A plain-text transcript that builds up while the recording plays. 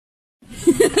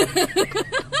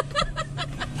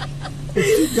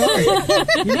It's too dark.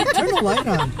 You need to turn the light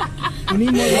on. We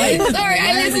need more light. Sorry,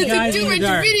 I listened to too much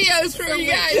videos from you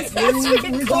guys. Where's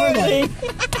our light?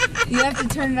 You have to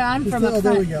turn it on from Oh, up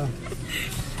there we front. go.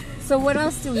 So what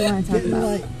else do we want to talk Get the about?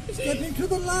 light. Step into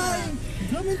the light.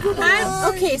 Come into the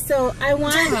light. Okay, so I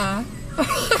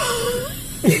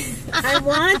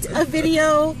want a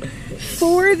video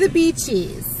for the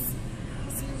beachies.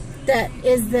 That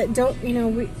is that don't you know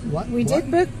we did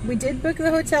book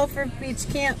the hotel for beach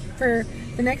camp for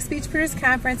the next Beach Critters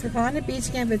conference. We're calling it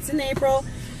beach camp. It's in April,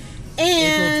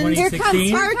 and April here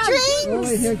comes our Oh, drinks.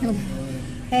 wait, here comes.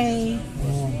 Hey,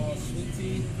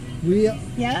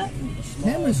 yeah,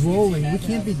 Camera's rolling. We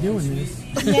can't be doing this.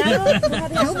 yeah,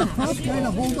 Tell the prop guy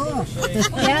to hold off.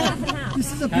 yeah.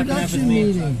 This is a Half and half production is me.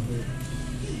 meeting.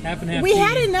 Half and half. We tea.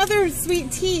 had another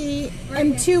sweet tea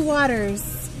and 2 waters.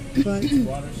 But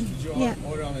Yeah.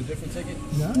 Order on a different ticket?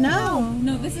 No,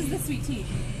 No, this is the sweet tea.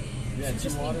 Yeah,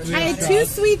 2 waters. I had 2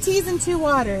 sweet teas and 2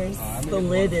 waters. The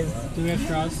lid is Do we have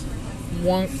straws?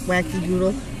 wonk wacky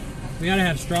doodle. We gotta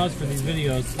have straws for these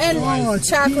videos. And Oh, it's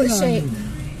chocolate peeing on shake. me.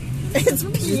 It's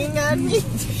peeing on me.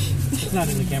 It's not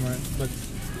in the camera, but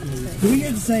Do we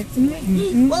get to say?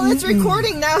 Well, it's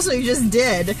recording now, so you just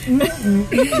did.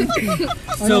 Oh,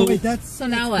 So- no, wait, that's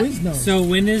now what? Quiznos. so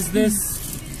when is this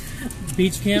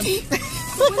beach camp?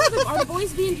 Are the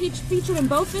boys being featured in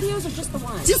both videos or just the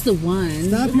one? Just the one.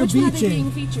 Stop your Which one are they beaching.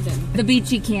 being featured in? The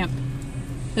beachy camp.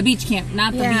 The beach camp,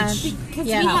 not the Yeah. beach. Because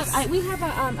Yeah. we have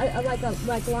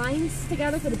like lines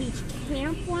together for the beach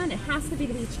camp one. It has to be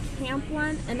the beach camp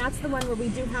one, and that's the one where we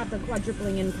do have the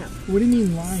quadrupling income. What do you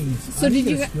mean lines? So I did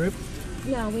need you a script?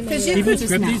 No, we made Because it. People just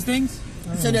script now. these things?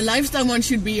 So the lifestyle one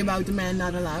should be about the man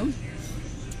not allowed.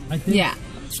 I think. Yeah.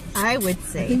 I would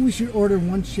I say. think we should order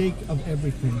 1 shake of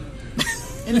everything.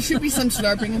 And there should be some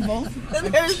slurping involved.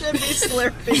 There should be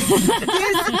slurping.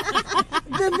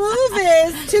 The move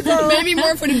is to go Maybe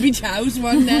more for the beach house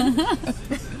one then.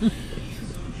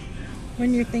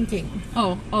 when you're thinking.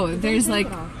 Oh, there's like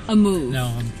a move. No,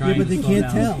 I'm trying Yeah, but to they slow can't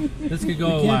down. tell. This could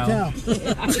go a Can't while. tell.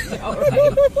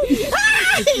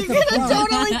 You're gonna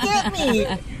totally get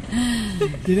me.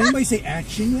 Did anybody say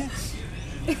action yet?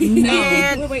 And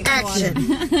action.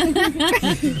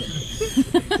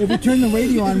 If we turn the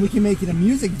radio on, we can make it a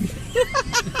music video.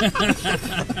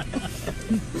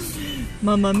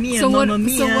 Mamma mia, So what? mamma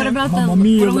mia. So what about Mamma the?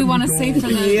 mia, What do we let want me to go. say for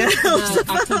the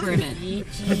October event?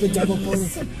 Have the double photo.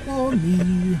 For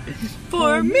me.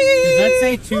 For me. Does that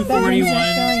say 241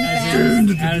 as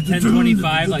in out of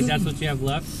 1025? Like that's what you have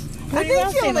left? I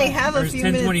think you only have Or a is few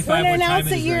minutes. 1025 Want to what time announce it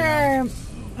that is you're right now?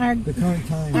 our The current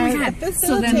time.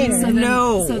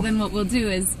 facilitator. So then what we'll do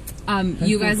is,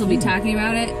 you guys will be talking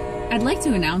about it. I'd like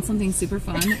to announce something super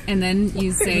fun, and then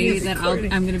you say that I'm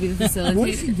going to be the What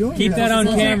is she facilitator. doing? Keep that on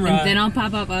camera. And then I'll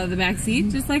pop up out of the back seat,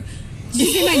 just like, did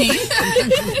you say my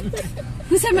name?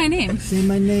 Who said my name? Say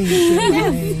my name. Say my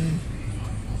name.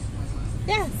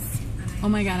 Yes. Oh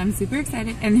my god, I'm super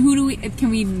excited. And who do we? Can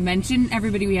we mention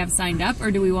everybody we have signed up, or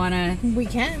do we want to? We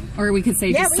can. Or we could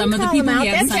say Yeah, just we some can of the call them people out. we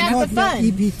have That's signed half up. the fun.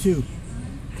 EP2.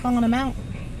 Calling them out.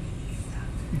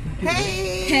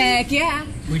 Hey. Heck yeah!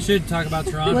 We should talk about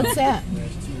Toronto, What's that?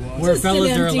 where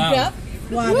fellas are allowed.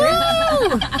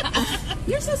 Water.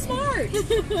 You're so smart.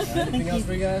 Anything else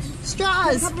for you guys?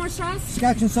 Straws. Couple more straws.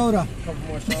 Scotch and soda. A couple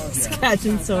more straws. Yeah. Scotch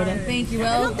and soda. Thank you,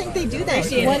 I Will. don't think they do that What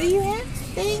shit. do you have?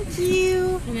 Thank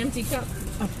you. An empty cup.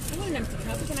 I want an empty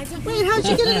cup. Can I take Wait, how'd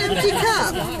you get an empty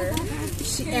cup? water?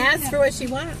 She asked for what she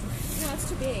wants. No, it's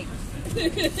too big.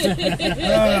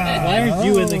 Why aren't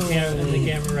you in the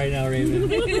camera right now, Raven?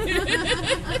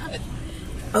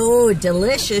 Oh,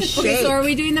 delicious Okay, shake. so are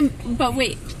we doing the? But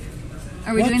wait,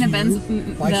 are we What doing the do Ben's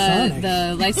you- by Sonic?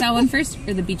 the lifestyle one first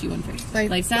or the beachy one first?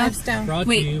 Lifestyle. Brought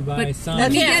Wait, to you by but Sonic.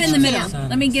 let me get in the middle. Sonic.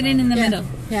 Let me get in the middle.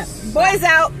 Yeah. Boys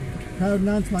out. Proud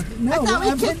non-smoker. No, I thought we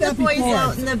I've heard kicked the that boys before.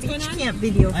 out in the beach camp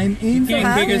video. I'm in for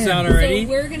Can't kick us that. out already. So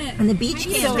we're gonna. In the beach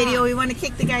camp video, we want to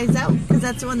kick the guys out because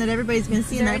that's the one that everybody's going to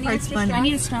see, and that part's fun. I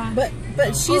need a straw. But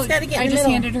she's got to get I in the just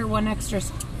middle. handed her one extra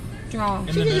straw. In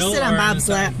She the can just middle sit on or in Bob's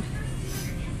the lap. side?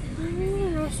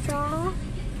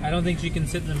 I don't think she can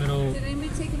sit in the middle Did anybody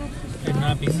take an extra straw? and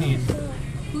not be seen.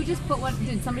 Who just put one?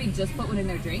 Did somebody just put one in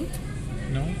their drink?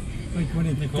 No? Like when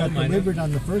it Nicole got might have. delivered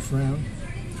on the first round.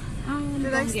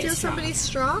 Did I steal somebody's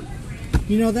straw?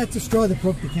 You know, that's a straw that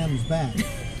broke the camel's back.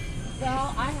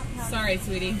 Sorry,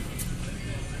 sweetie.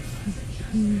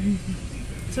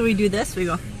 So we do this, we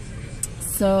go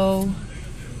So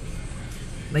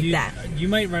like You- that. You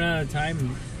might run out of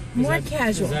time. More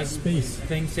casual. Does that Space.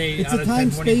 thing say It's out a of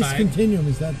time-space 1025? continuum.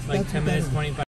 Is that Like that's 10 what that minutes, is. 25